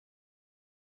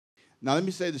Now, let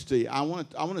me say this to you. I want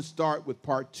to start with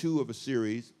part 2 of a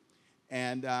series,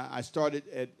 and I started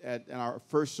in our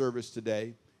first service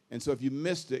today. And so if you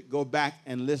missed it, go back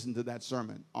and listen to that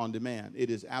sermon on demand. It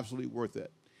is absolutely worth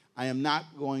it. I am not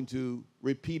going to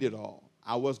repeat it all.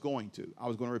 I was going to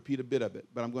repeat a bit of it,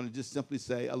 but I'm going to just simply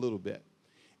say a little bit.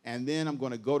 And then I'm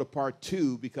going to go to part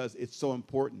 2 because it's so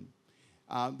important.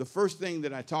 The first thing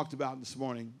that I talked about this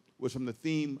morning was from the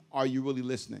theme, Are You Really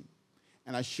Listening?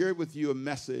 And I shared with you a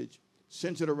message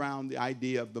centered around the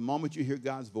idea of the moment you hear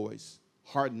God's voice,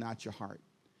 harden not your heart.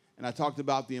 And I talked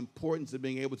about the importance of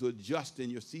being able to adjust in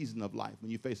your season of life when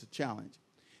you face a challenge.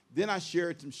 Then I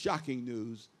shared some shocking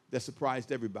news that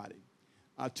surprised everybody.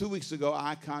 2 weeks ago,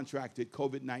 I contracted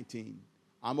COVID-19.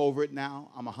 I'm over it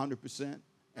now. I'm 100%.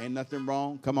 Ain't nothing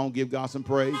wrong. Come on, give God some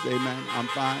praise. Amen. I'm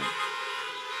fine.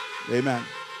 Amen.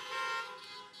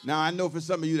 Now, I know for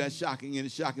some of you that's shocking, and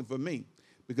it's shocking for me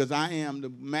because I am the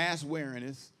mass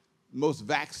wearingest, most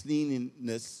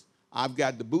vacciningest. I've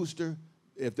got the booster.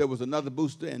 If there was another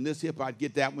booster in this hip, I'd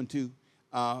get that one too.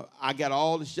 I got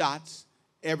all the shots,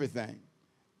 everything.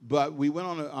 But we went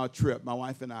on a trip, my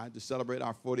wife and I, to celebrate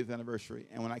our 40th anniversary.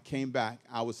 And when I came back,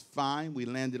 I was fine. We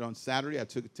landed on Saturday. I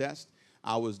took a test.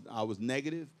 I was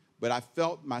negative, but I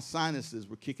felt my sinuses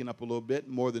were kicking up a little bit,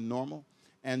 more than normal.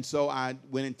 And so I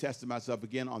went and tested myself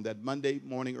again on that Monday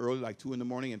morning early, like 2 in the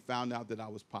morning, and found out that I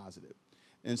was positive.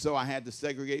 And so I had to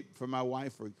segregate for my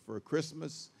wife for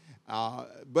Christmas.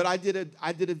 But I did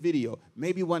a video.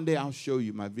 Maybe one day I'll show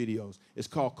you my videos. It's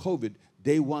called COVID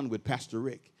Day 1 with Pastor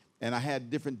Rick. And I had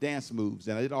different dance moves,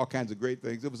 and I did all kinds of great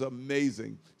things. It was an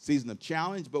amazing season of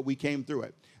challenge, but we came through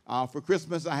it. For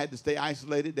Christmas, I had to stay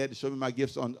isolated. They had to show me my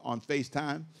gifts on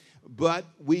FaceTime. But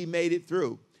we made it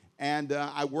through. And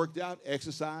I worked out,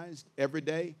 exercised every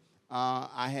day.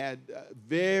 I had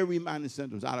very minor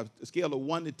symptoms. Out of a scale of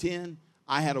 1 to 10,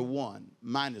 I had a 1,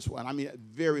 -1. I mean,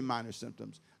 very minor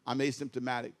symptoms. I'm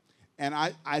asymptomatic. And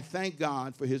I thank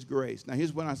God for his grace. Now,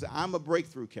 here's what I say. I'm a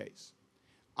breakthrough case.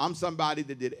 I'm somebody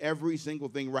that did every single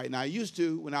thing right. Now, I used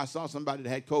to, when I saw somebody that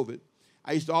had COVID,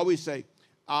 I used to always say,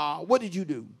 what did you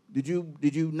do? Did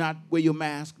you not wear your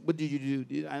mask? What did you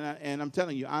do? And I'm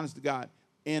telling you, honest to God,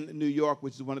 in New York,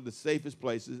 which is one of the safest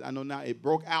places, I know now it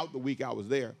broke out the week I was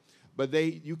there, but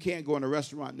you can't go in a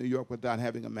restaurant in New York without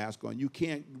having a mask on. You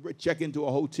can't check into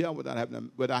a hotel without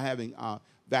having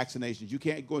vaccinations. You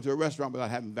can't go into a restaurant without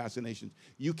having vaccinations.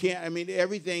 You can't, I mean,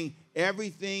 everything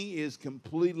is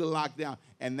completely locked down.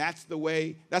 And that's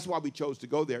why we chose to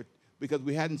go there, because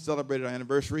we hadn't celebrated our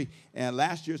anniversary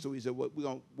last year, so we said, well, we're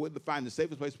going to find the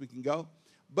safest place we can go.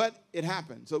 But it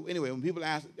happened. So anyway, when people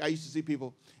ask, I used to see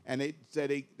people, and they said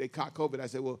they caught COVID. I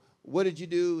said, well, what did you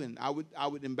do? And I would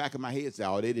in the back of my head say,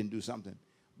 oh, they didn't do something.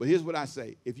 But here's what I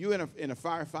say. If you're in a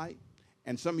firefight,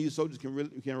 and some of you soldiers can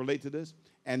relate to this,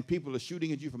 and people are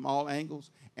shooting at you from all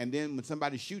angles, and then when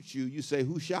somebody shoots you, you say,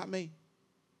 who shot me?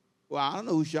 Well, I don't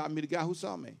know who shot me. The guy who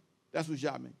saw me. That's who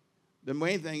shot me. The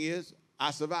main thing is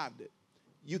I survived it.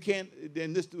 You can't,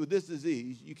 with this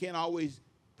disease, you can't always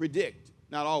predict.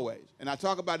 Not always. And I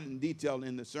talk about it in detail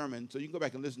in the sermon, so you can go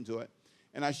back and listen to it.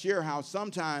 And I share how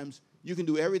sometimes you can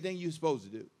do everything you're supposed to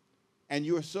do, and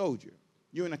you're a soldier.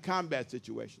 You're in a combat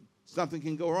situation. Something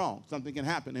can go wrong. Something can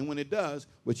happen. And when it does,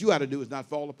 what you ought to do is not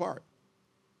fall apart.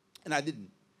 And I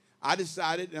didn't. I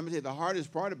decided, and I'm going to tell you, the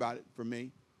hardest part about it for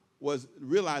me was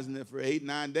realizing that for 8,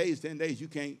 9 days, 10 days, you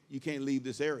can't leave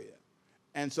this area.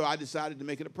 And so I decided to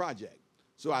make it a project.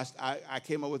 So I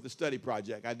came up with a study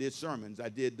project. I did sermons. I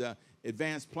did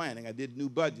advanced planning. I did new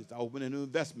budgets. I opened a new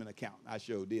investment account. I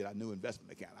sure did. I knew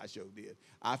investment account. I sure did.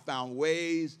 I found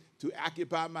ways to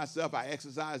occupy myself. I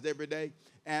exercised every day.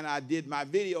 And I did my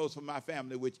videos for my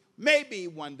family, which maybe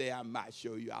one day I might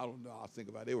show you. I don't know. I'll think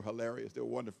about it. They were hilarious. They were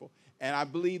wonderful. And I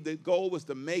believe the goal was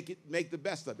to make the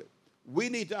best of it. We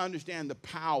need to understand the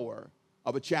power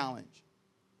of a challenge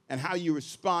and how you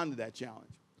respond to that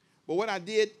challenge. But what I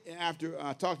did after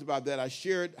I talked about that, I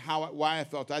shared why I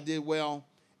felt I did well,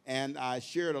 and I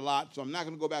shared a lot. So I'm not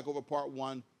going to go back over part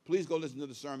 1. Please go listen to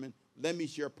the sermon. Let me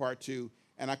share part 2.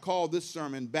 And I call this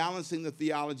sermon, Balancing the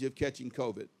Theology of Catching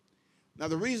COVID. Now,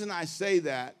 the reason I say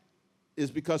that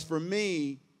is because for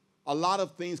me, a lot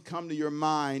of things come to your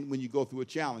mind when you go through a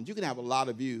challenge. You can have a lot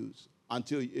of views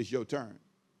until it's your turn.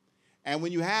 And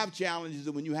when you have challenges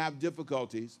and when you have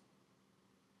difficulties,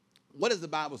 what does the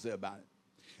Bible say about it?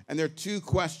 And there are 2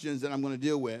 questions that I'm going to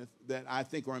deal with that I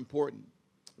think are important.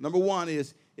 Number 1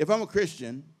 is, if I'm a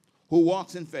Christian who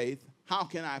walks in faith, how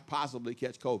can I possibly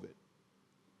catch COVID?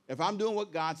 If I'm doing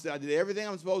what God said, I did everything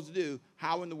I'm supposed to do,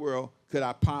 how in the world could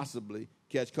I possibly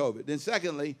catch COVID? Then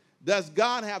secondly, does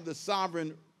God have the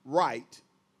sovereign right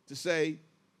to say,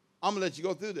 I'm going to let you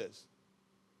go through this?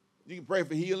 You can pray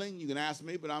for healing. You can ask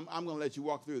me, but I'm going to let you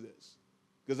walk through this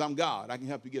because I'm God. I can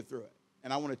help you get through it.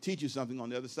 And I want to teach you something on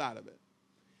the other side of it.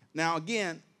 Now,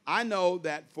 again, I know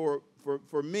that for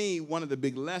me, one of the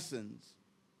big lessons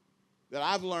that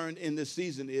I've learned in this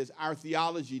season is our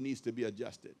theology needs to be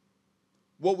adjusted.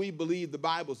 What we believe the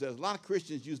Bible says. A lot of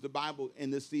Christians use the Bible in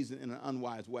this season in an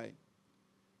unwise way.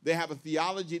 They have a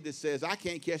theology that says, I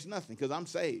can't catch nothing because I'm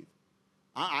saved.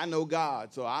 I know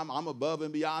God, so I'm above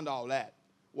and beyond all that.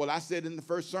 Well, I said in the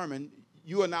first sermon,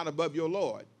 you are not above your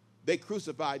Lord. They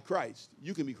crucified Christ.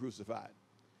 You can be crucified.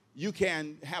 You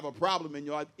can have a problem in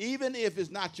your life, even if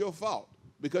it's not your fault,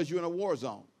 because you're in a war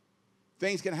zone.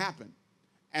 Things can happen.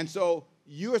 And so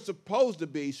you're supposed to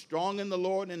be strong in the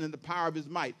Lord and in the power of his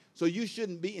might. So you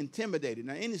shouldn't be intimidated.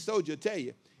 Now, any soldier will tell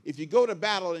you, if you go to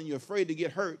battle and you're afraid to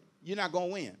get hurt, you're not going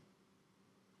to win.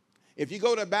 If you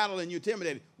go to battle and you're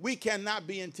intimidated, we cannot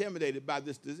be intimidated by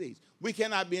this disease. We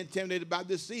cannot be intimidated by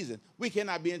this season. We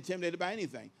cannot be intimidated by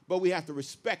anything. But we have to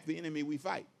respect the enemy we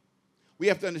fight. We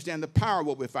have to understand the power of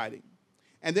what we're fighting.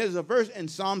 And there's a verse in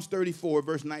Psalms 34,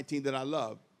 verse 19 that I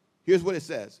love. Here's what it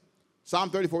says.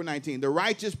 Psalm 34:19, the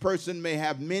righteous person may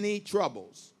have many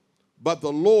troubles, but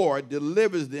the Lord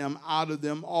delivers them out of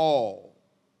them all.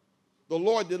 The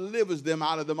Lord delivers them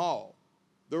out of them all.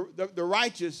 The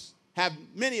righteous have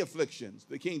many afflictions,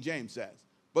 the King James says,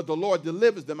 but the Lord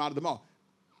delivers them out of them all.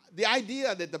 The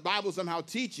idea that the Bible somehow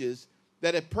teaches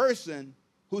that a person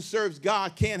who serves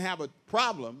God can't have a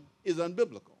problem is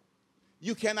unbiblical.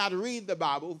 You cannot read the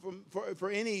Bible for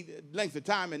any length of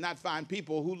time and not find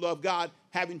people who love God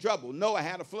having trouble. Noah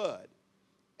had a flood.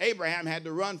 Abraham had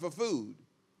to run for food.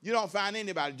 You don't find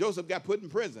anybody. Joseph got put in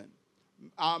prison.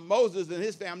 Moses and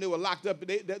his family were locked up.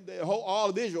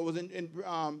 All of Israel was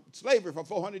in slavery for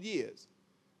 400 years.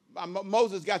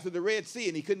 Moses got to the Red Sea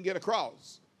and he couldn't get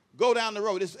across. Go down the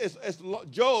road.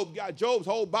 Job's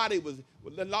whole body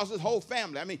lost his whole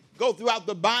family. I mean, go throughout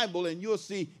the Bible and you'll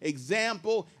see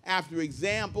example after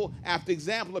example after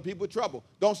example of people with trouble.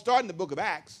 Don't start in the book of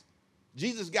Acts.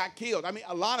 Jesus got killed. I mean,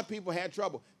 a lot of people had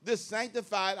trouble. This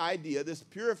sanctified idea, this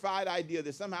purified idea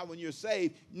that somehow when you're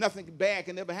saved, nothing bad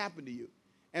can ever happen to you.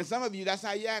 And some of you, that's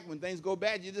how you act. When things go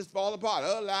bad, you just fall apart.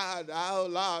 Oh,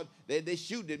 Lord, they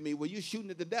shooting at me. Well, you shooting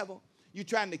at the devil. You're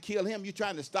trying to kill him. You're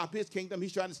trying to stop his kingdom.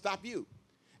 He's trying to stop you.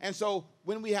 And so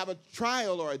when we have a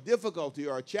trial or a difficulty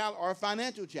or a challenge or a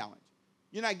financial challenge,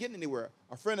 you're not getting anywhere.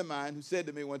 A friend of mine who said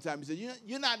to me one time, he said,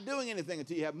 you're not doing anything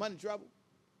until you have money trouble.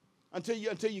 Until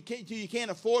you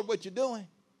can't afford what you're doing.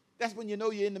 That's when you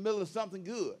know you're in the middle of something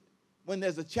good, when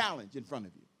there's a challenge in front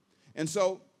of you. And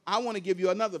so I want to give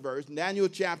you another verse, Daniel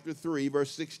chapter 3,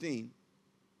 verse 16.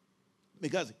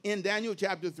 Because in Daniel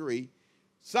chapter 3,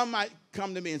 some might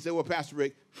come to me and say, well, Pastor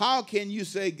Rick, how can you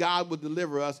say God would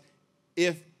deliver us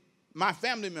if my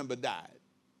family member died?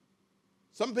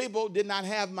 Some people did not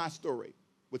have my story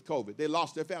with COVID. They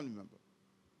lost their family member.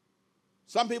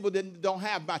 Some people don't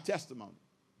have my testimony.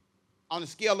 On a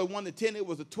scale of 1 to 10, it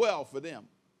was a 12 for them.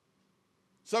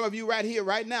 Some of you right here,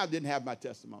 right now, didn't have my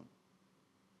testimony.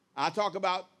 I talk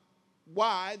about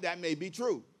why that may be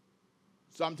true.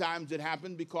 Sometimes it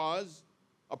happened because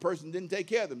a person didn't take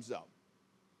care of themselves.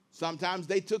 Sometimes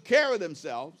they took care of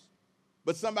themselves,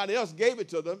 but somebody else gave it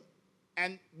to them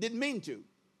and didn't mean to.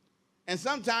 And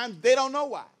sometimes they don't know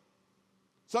why.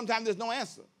 Sometimes there's no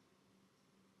answer.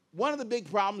 One of the big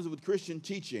problems with Christian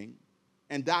teaching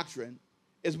and doctrine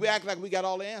is we act like we got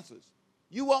all the answers.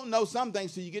 You won't know some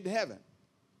things till you get to heaven.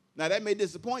 Now, that may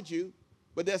disappoint you,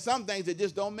 but there's some things that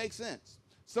just don't make sense.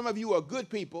 Some of you are good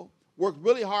people, work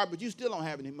really hard, but you still don't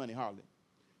have any money hardly.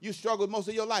 You struggled most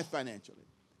of your life financially.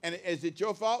 And is it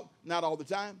your fault? Not all the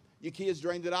time. Your kids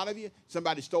drained it out of you.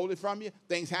 Somebody stole it from you.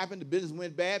 Things happened. The business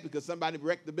went bad because somebody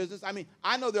wrecked the business. I mean,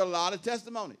 I know there are a lot of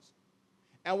testimonies.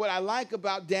 And what I like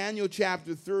about Daniel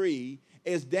chapter 3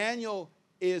 is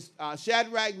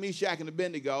Shadrach, Meshach, and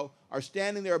Abednego are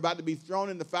standing there about to be thrown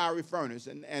in the fiery furnace.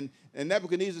 And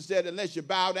Nebuchadnezzar said, unless you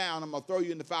bow down, I'm going to throw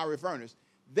you in the fiery furnace.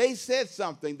 They said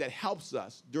something that helps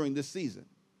us during this season.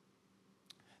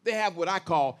 They have what I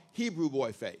call Hebrew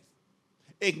boy faith.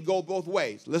 It can go both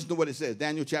ways. Listen to what it says.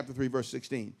 Daniel chapter 3, verse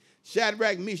 16.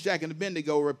 Shadrach, Meshach, and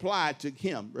Abednego replied to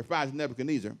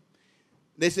Nebuchadnezzar.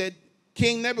 They said,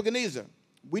 King Nebuchadnezzar,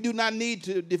 we do not need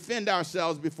to defend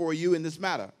ourselves before you in this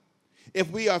matter.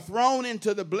 If we are thrown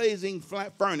into the blazing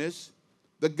furnace,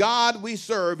 the God we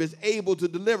serve is able to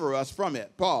deliver us from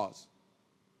it. Pause.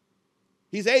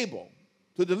 He's able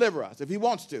to deliver us if he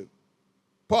wants to.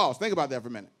 Pause. Think about that for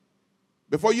a minute.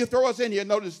 Before you throw us in here,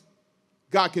 notice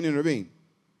God can intervene.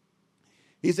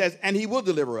 He says, and he will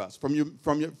deliver us from your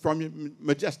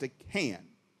majestic hand.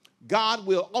 God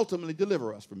will ultimately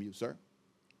deliver us from you, sir.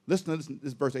 Listen, this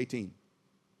is verse 18.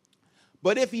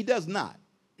 But if he does not.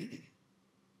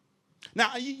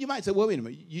 Now, you might say, well, wait a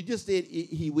minute. You just said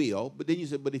he will, but then you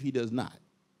said, but if he does not.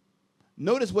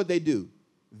 Notice what they do.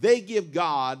 They give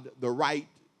God the right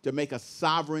to make a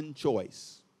sovereign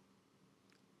choice.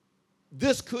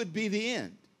 This could be the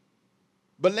end.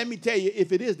 But let me tell you,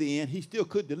 if it is the end, he still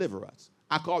could deliver us.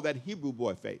 I call that Hebrew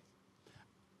boy faith.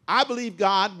 I believe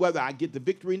God whether I get the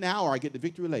victory now or I get the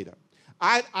victory later.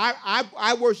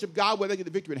 I worship God whether I get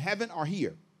the victory in heaven or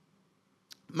here.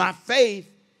 My faith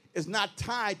is not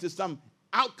tied to some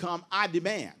outcome I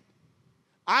demand.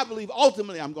 I believe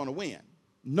ultimately I'm going to win.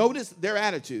 Notice their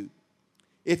attitude.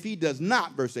 If he does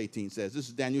not, verse 18 says, this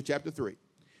is Daniel chapter 3.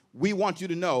 We want you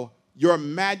to know, your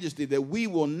majesty, that we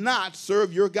will not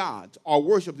serve your gods or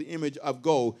worship the image of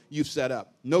gold you've set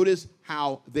up. Notice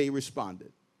how they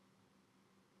responded.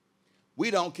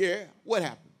 We don't care what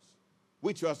happens.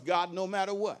 We trust God no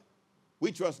matter what.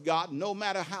 We trust God no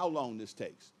matter how long this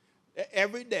takes.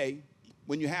 Every day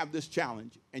when you have this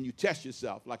challenge and you test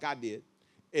yourself like I did,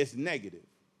 it's negative.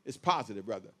 It's positive,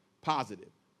 brother. Positive,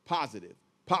 positive,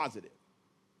 positive.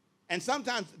 And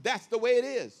sometimes that's the way it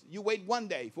is. You wait 1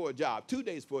 day for a job, 2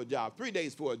 days for a job, 3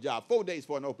 days for a job, 4 days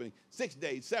for an opening, 6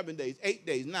 days, 7 days, 8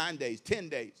 days, 9 days, 10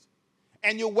 days.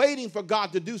 And you're waiting for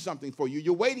God to do something for you.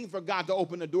 You're waiting for God to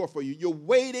open the door for you. You're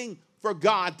waiting for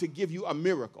God to give you a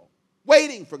miracle.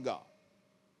 Waiting for God.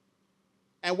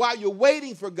 And while you're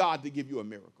waiting for God to give you a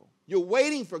miracle, you're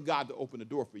waiting for God to open the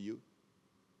door for you.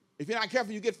 If you're not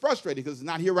careful, you get frustrated because it's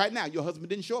not here right now. Your husband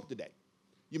didn't show up today.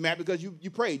 You're mad because you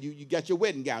prayed. You got your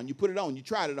wedding gown. You put it on. You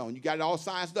tried it on. You got it all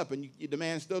sized up, and the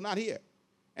man's still not here.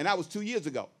 And that was 2 years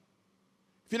ago.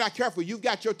 If you're not careful, you've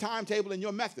got your timetable and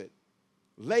your method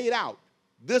laid out.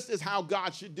 This is how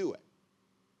God should do it.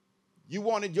 You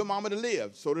wanted your mama to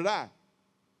live. So did I.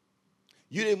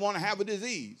 You didn't want to have a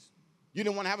disease. You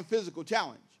didn't want to have a physical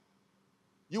challenge.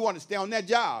 You wanted to stay on that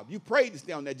job. You prayed to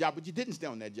stay on that job, but you didn't stay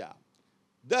on that job.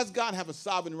 Does God have a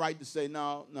sovereign right to say,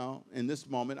 no, in this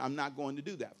moment, I'm not going to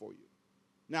do that for you?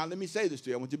 Now, let me say this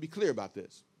to you. I want you to be clear about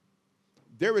this.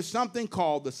 There is something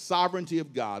called the sovereignty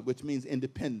of God, which means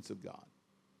independence of God,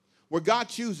 where God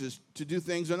chooses to do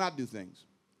things or not do things.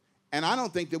 And I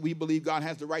don't think that we believe God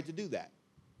has the right to do that.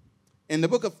 In the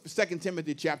book of 2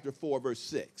 Timothy chapter 4, verse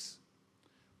 6,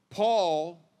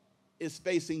 Paul is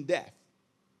facing death.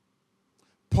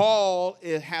 Paul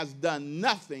has done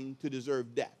nothing to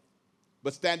deserve death,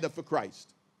 but stand up for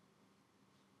Christ.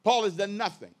 Paul has done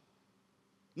nothing.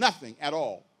 Nothing at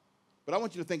all. But I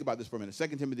want you to think about this for a minute. 2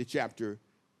 Timothy chapter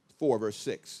 4, verse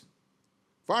 6.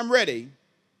 For I'm ready,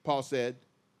 Paul said,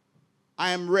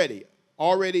 I am ready,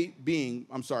 already being,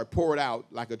 poured out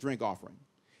like a drink offering.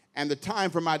 And the time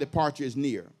for my departure is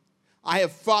near. I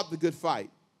have fought the good fight.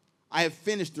 I have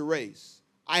finished the race.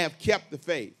 I have kept the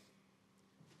faith.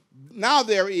 Now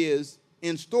there is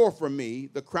in store for me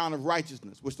the crown of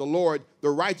righteousness, which the Lord, the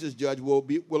righteous judge, will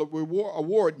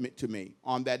award to me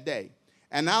on that day.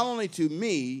 And not only to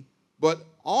me, but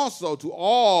also to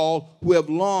all who have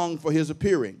longed for his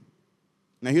appearing.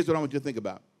 Now here's what I want you to think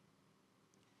about.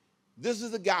 This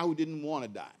is a guy who didn't want to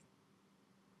die.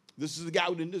 This is a guy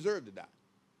who didn't deserve to die.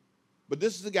 But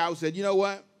this is a guy who said, you know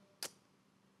what?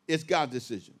 It's God's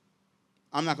decision.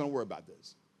 I'm not going to worry about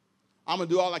this. I'm going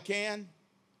to do all I can,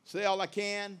 say all I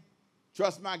can,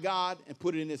 trust my God, and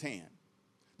put it in his hand.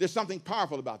 There's something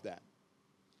powerful about that.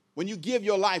 When you give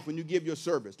your life, when you give your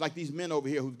service, like these men over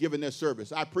here who've given their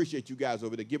service, I appreciate you guys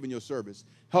over there giving your service,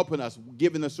 helping us,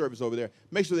 giving their service over there.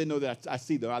 Make sure they know that I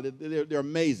see them. They're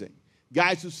amazing.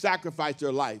 Guys who sacrifice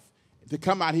their life to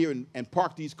come out here and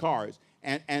park these cars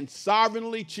and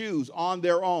sovereignly choose on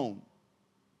their own.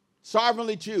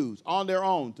 Sovereignly choose on their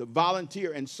own to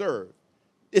volunteer and serve.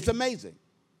 It's amazing.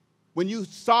 When you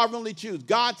sovereignly choose,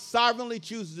 God sovereignly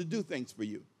chooses to do things for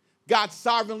you. God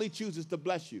sovereignly chooses to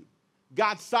bless you.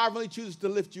 God sovereignly chooses to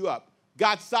lift you up.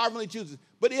 God sovereignly chooses.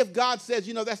 But if God says,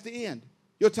 that's the end.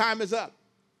 Your time is up.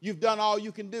 You've done all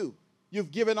you can do.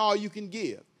 You've given all you can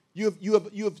give.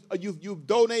 You've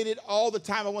donated all the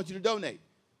time I want you to donate.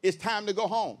 It's time to go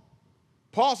home.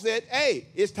 Paul said, hey,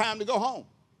 it's time to go home.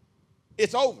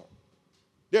 It's over.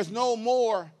 There's no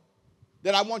more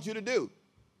that I want you to do.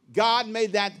 God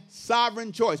made that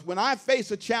sovereign choice. When I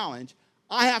face a challenge,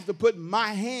 I have to put my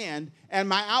hand and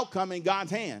my outcome in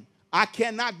God's hand. I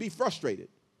cannot be frustrated.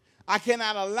 I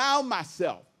cannot allow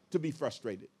myself to be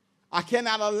frustrated. I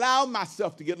cannot allow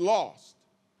myself to get lost.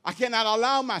 I cannot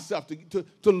allow myself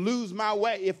to lose my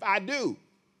way. If I do,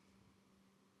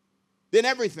 then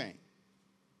everything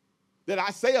that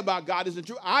I say about God isn't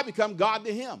true. I become God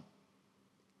to him.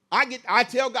 I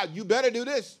tell God, you better do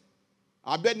this.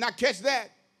 I better not catch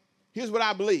that. Here's what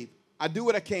I believe. I do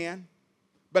what I can,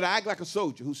 but I act like a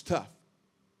soldier who's tough.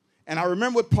 And I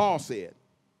remember what Paul said.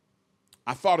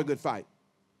 I fought a good fight.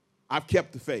 I've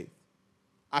kept the faith.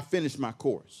 I finished my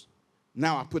course.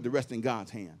 Now I put the rest in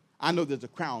God's hand. I know there's a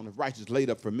crown of righteousness laid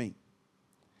up for me.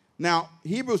 Now,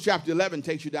 Hebrews chapter 11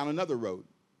 takes you down another road.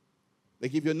 They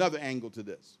give you another angle to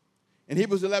this. In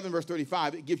Hebrews 11, verse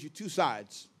 35, it gives you two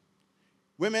sides.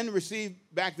 Women receive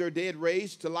back their dead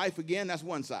raised to life again. That's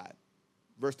one side.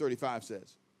 Verse 35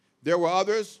 says, there were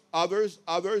others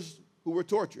who were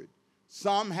tortured.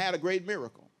 Some had a great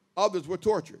miracle. Others were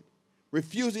tortured,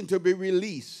 refusing to be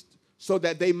released so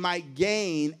that they might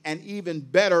gain an even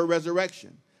better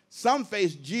resurrection. Some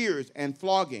faced jeers and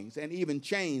floggings and even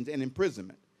chains and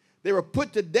imprisonment. They were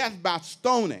put to death by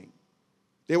stoning.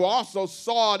 They were also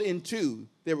sawed in two.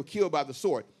 They were killed by the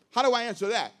sword. How do I answer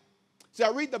that? See, I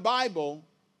read the Bible,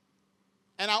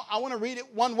 and I want to read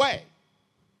it one way.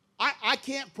 I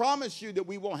can't promise you that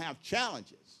we won't have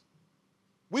challenges.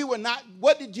 We were not,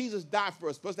 what did Jesus die for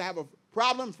us? Supposed to have a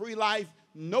problem-free life,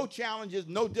 no challenges,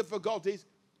 no difficulties.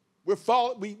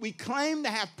 We claim to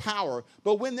have power,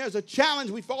 but when there's a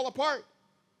challenge, we fall apart.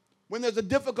 When there's a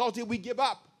difficulty, we give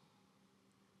up.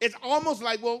 It's almost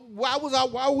like, well, why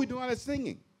were we doing all this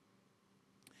singing?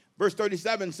 Verse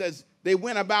 37 says, they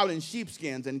went about in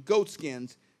sheepskins and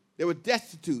goatskins. They were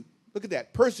destitute. Look at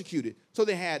that, persecuted. So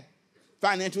they had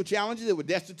financial challenges. They were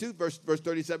destitute, verse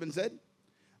 37 said.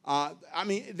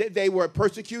 They were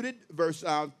persecuted, verse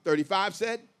 35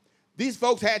 said. These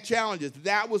folks had challenges.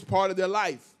 That was part of their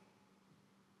life.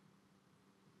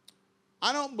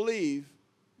 I don't believe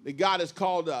that God has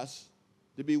called us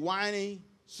to be whiny,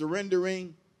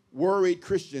 surrendering, worried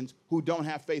Christians who don't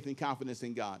have faith and confidence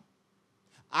in God.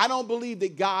 I don't believe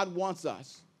that God wants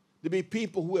us to be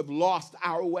people who have lost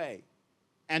our way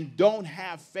and don't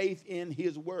have faith in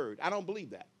his word. I don't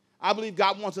believe that. I believe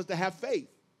God wants us to have faith.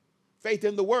 Faith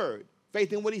in the word.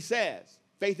 Faith in what he says.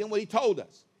 Faith in what he told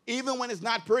us. Even when it's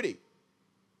not pretty.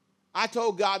 I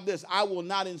told God this, I will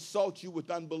not insult you with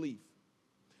unbelief.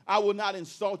 I will not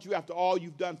insult you after all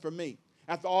you've done for me.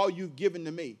 After all you've given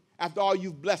to me. After all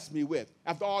you've blessed me with.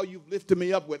 After all you've lifted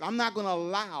me up with. I'm not going to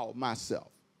allow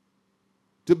myself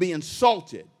to be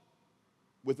insulted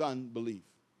with unbelief.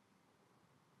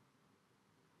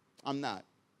 I'm not.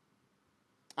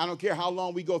 I don't care how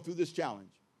long we go through this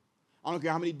challenge. I don't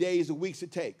care how many days or weeks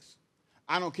it takes.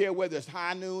 I don't care whether it's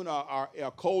high noon or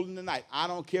cold in the night. I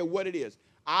don't care what it is.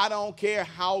 I don't care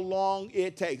how long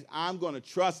it takes. I'm going to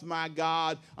trust my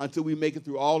God until we make it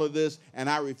through all of this, and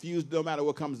I refuse, no matter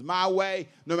what comes my way,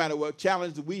 no matter what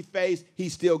challenges we face,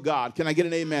 he's still God. Can I get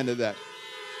an amen to that?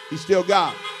 He's still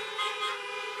God.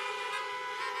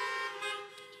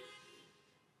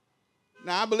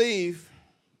 Now, I believe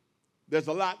there's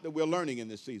a lot that we're learning in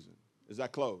this season as I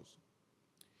close.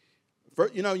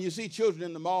 First, you see children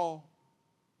in the mall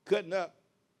cutting up.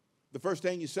 The first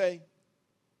thing you say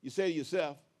to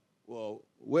yourself, well,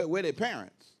 where their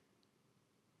parents?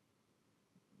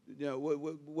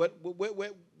 What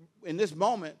in this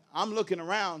moment, I'm looking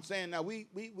around saying, now we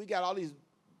got all these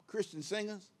Christian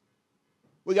singers.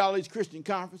 We got all these Christian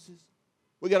conferences.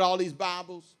 We got all these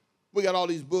Bibles. We got all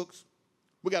these books.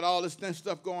 We got all this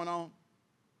stuff going on.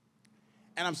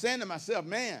 And I'm saying to myself,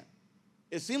 man,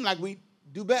 it seemed like we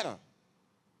do better.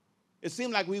 It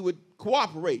seemed like we would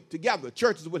cooperate together.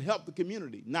 Churches would help the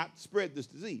community, not spread this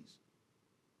disease.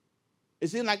 It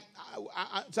seemed like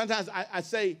sometimes I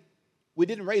say we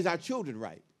didn't raise our children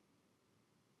right.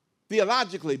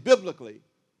 Theologically, biblically,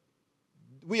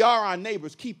 we are our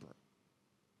neighbor's keeper.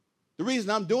 The reason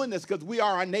I'm doing this is because we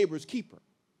are our neighbor's keeper.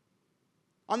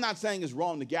 I'm not saying it's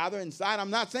wrong to gather inside.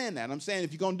 I'm not saying that. I'm saying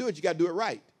if you're going to do it, you got to do it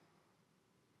right.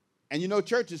 And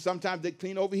churches, sometimes they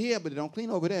clean over here, but they don't clean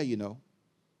over there, They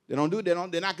don't do it.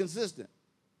 They're not consistent.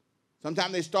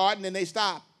 Sometimes they start and then they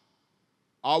stop.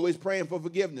 Always praying for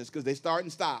forgiveness because they start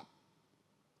and stop.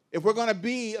 If we're going to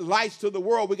be lights to the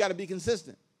world, we got to be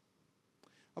consistent.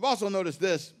 I've also noticed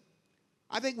this.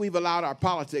 I think we've allowed our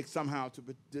politics somehow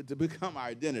to become our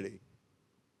identity.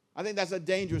 I think that's a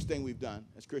dangerous thing we've done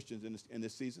as Christians in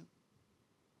this season.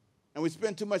 And we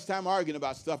spend too much time arguing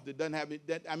about stuff that doesn't have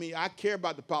I care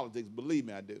about the politics. Believe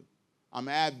me, I do. I'm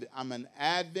an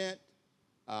Advent.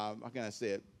 How can I say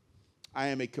it? I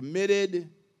am a committed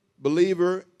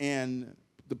believer in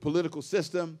the political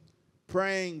system,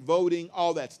 praying, voting,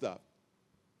 all that stuff.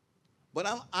 But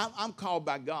I'm called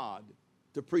by God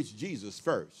to preach Jesus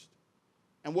first.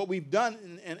 And what we've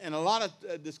done in a lot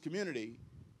of this community,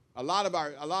 a lot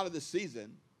of this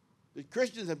season, the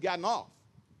Christians have gotten off.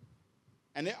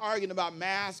 And they're arguing about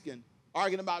masks and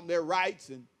arguing about their rights.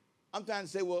 And I'm trying to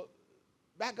say, well,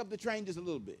 back up the train just a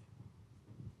little bit.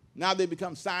 Now they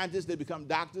become scientists, they become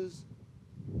doctors,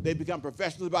 they become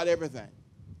professionals about everything.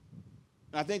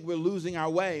 And I think we're losing our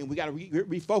way, and we got to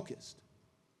refocus.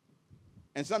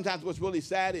 And sometimes what's really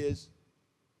sad is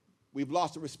we've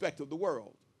lost the respect of the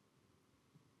world.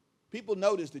 People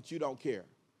notice that you don't care.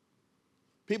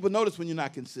 People notice when you're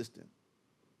not consistent.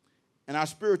 And our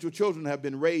spiritual children have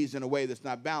been raised in a way that's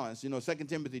not balanced. You know, 2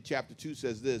 Timothy chapter 2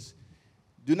 says this: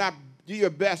 do your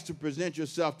best to present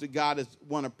yourself to God as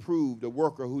one approved, a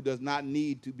worker who does not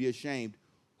need to be ashamed,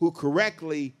 who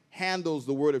correctly handles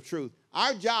the word of truth.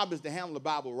 Our job is to handle the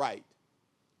Bible right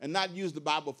and not use the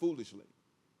Bible foolishly,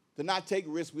 to not take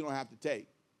risks we don't have to take.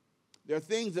 There are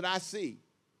things that I see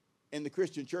in the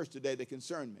Christian church today that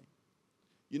concern me.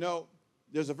 You know,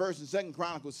 there's a verse in 2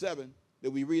 Chronicles 7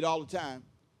 that we read all the time,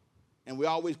 and we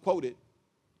always quote it: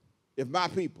 if my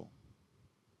people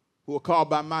who are called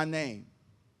by my name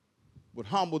would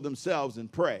humble themselves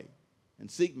and pray and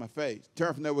seek my face,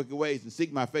 turn from their wicked ways and seek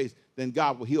my face, then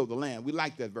God will heal the land. We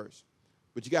like that verse,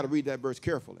 but you got to read that verse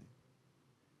carefully.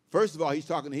 First of all, he's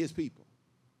talking to his people.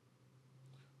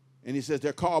 And he says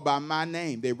they're called by my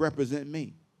name. They represent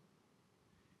me.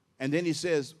 And then he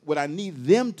says what I need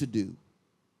them to do.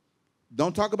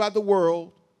 Don't talk about the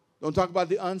world. Don't talk about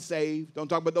the unsaved. Don't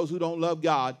talk about those who don't love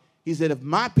God. He said if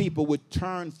my people would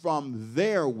turn from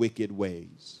their wicked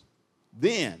ways,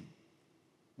 then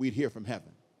we'd hear from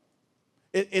heaven.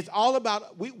 It's all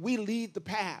about, we lead the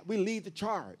path. We lead the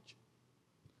charge.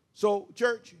 So,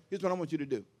 church, here's what I want you to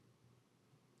do.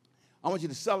 I want you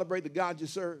to celebrate the God you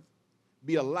serve.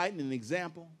 Be a light and an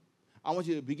example. I want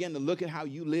you to begin to look at how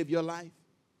you live your life.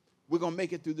 We're going to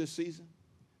make it through this season.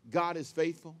 God is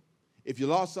faithful. If you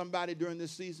lost somebody during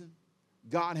this season,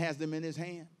 God has them in his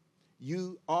hand.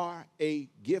 You are a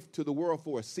gift to the world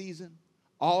for a season.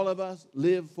 All of us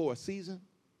live for a season.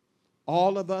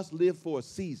 All of us live for a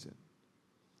season.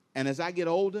 And as I get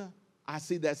older, I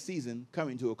see that season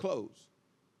coming to a close.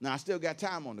 Now, I still got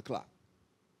time on the clock.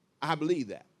 I believe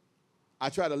that. I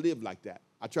try to live like that.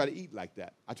 I try to eat like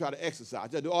that. I try to exercise. I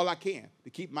try to do all I can to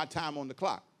keep my time on the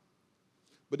clock.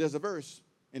 But there's a verse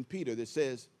in Peter that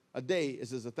says, a day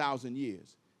is as 1,000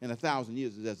 years, and 1,000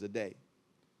 years is as a day.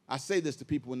 I say this to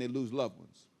people when they lose loved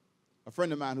ones. A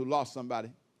friend of mine who lost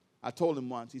somebody, I told him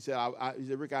once, he said,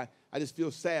 Rick, I just feel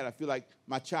sad. I feel like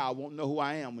my child won't know who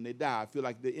I am when they die. I feel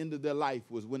like the end of their life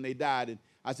was when they died. And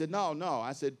I said, no.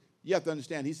 I said, you have to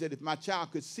understand. He said, if my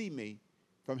child could see me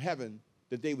from heaven,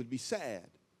 that they would be sad.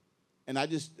 And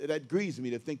that grieves me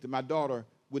to think that my daughter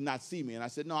would not see me. And I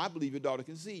said, no, I believe your daughter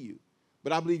can see you.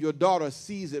 But I believe your daughter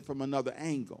sees it from another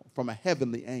angle, from a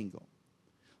heavenly angle.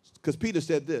 Because Peter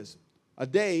said this: a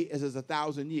day is as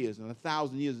 1,000 years, and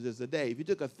 1,000 years is as a day. If you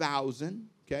took 1,000,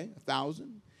 okay,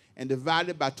 1,000, and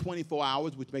divided by 24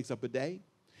 hours, which makes up a day,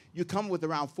 you come with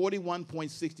around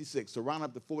 41.66, so round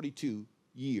up to 42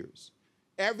 years.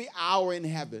 Every hour in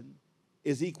heaven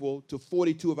is equal to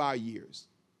 42 of our years.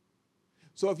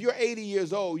 So if you're 80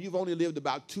 years old, you've only lived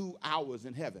about 2 hours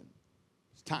in heaven.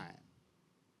 It's time.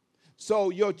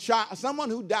 So your child, someone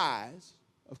who dies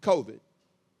of COVID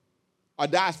or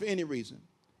dies for any reason,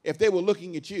 if they were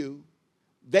looking at you,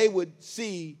 they would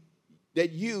see that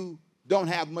you don't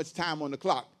have much time on the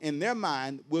clock. In their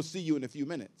mind, we'll see you in a few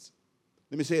minutes.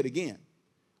 Let me say it again.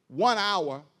 1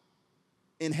 hour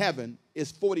in heaven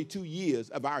is 42 years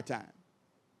of our time.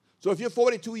 So if you're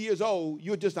 42 years old,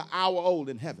 you're just an hour old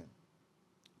in heaven,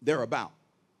 thereabout.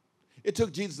 It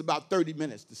took Jesus about 30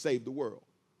 minutes to save the world.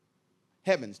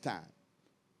 Heaven's time.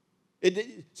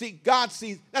 See, God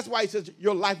sees, that's why he says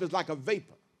your life is like a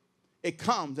vapor. It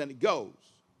comes and it goes.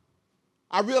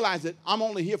 I realize that I'm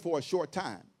only here for a short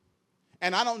time,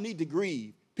 and I don't need to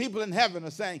grieve. People in heaven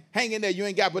are saying, hang in there, you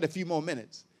ain't got but a few more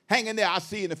minutes. Hang in there, I'll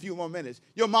see you in a few more minutes.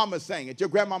 Your mama's saying it, your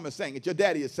grandmama's saying it, your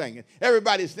daddy is saying it.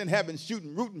 Everybody's in heaven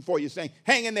rooting for you, saying,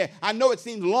 hang in there. I know it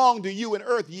seems long to you in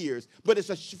earth years, but it's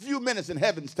a few minutes in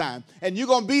heaven's time, and you're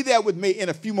going to be there with me in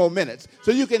a few more minutes.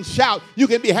 So you can shout, you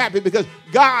can be happy, because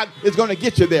God is going to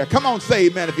get you there. Come on, say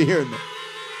amen if you're hearing me.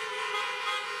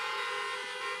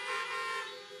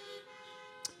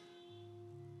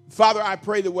 Father, I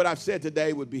pray that what I've said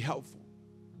today would be helpful.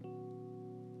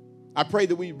 I pray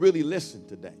that we really listen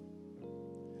today.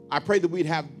 I pray that we'd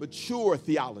have mature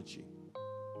theology,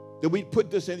 that we'd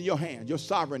put this in your hands, your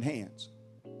sovereign hands.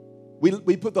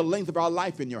 We put the length of our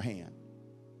life in your hand.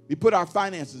 We put our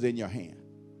finances in your hand.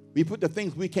 We put the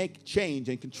things we can't change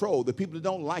and control, the people that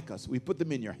don't like us, we put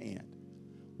them in your hand.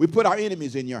 We put our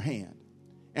enemies in your hand.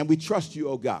 And we trust you,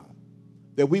 oh God,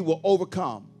 that we will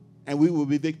overcome and we will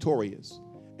be victorious.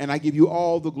 And I give you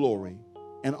all the glory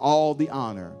and all the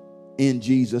honor in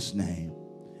Jesus' name.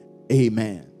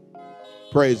 Amen.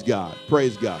 Praise God.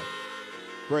 Praise God.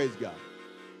 Praise God.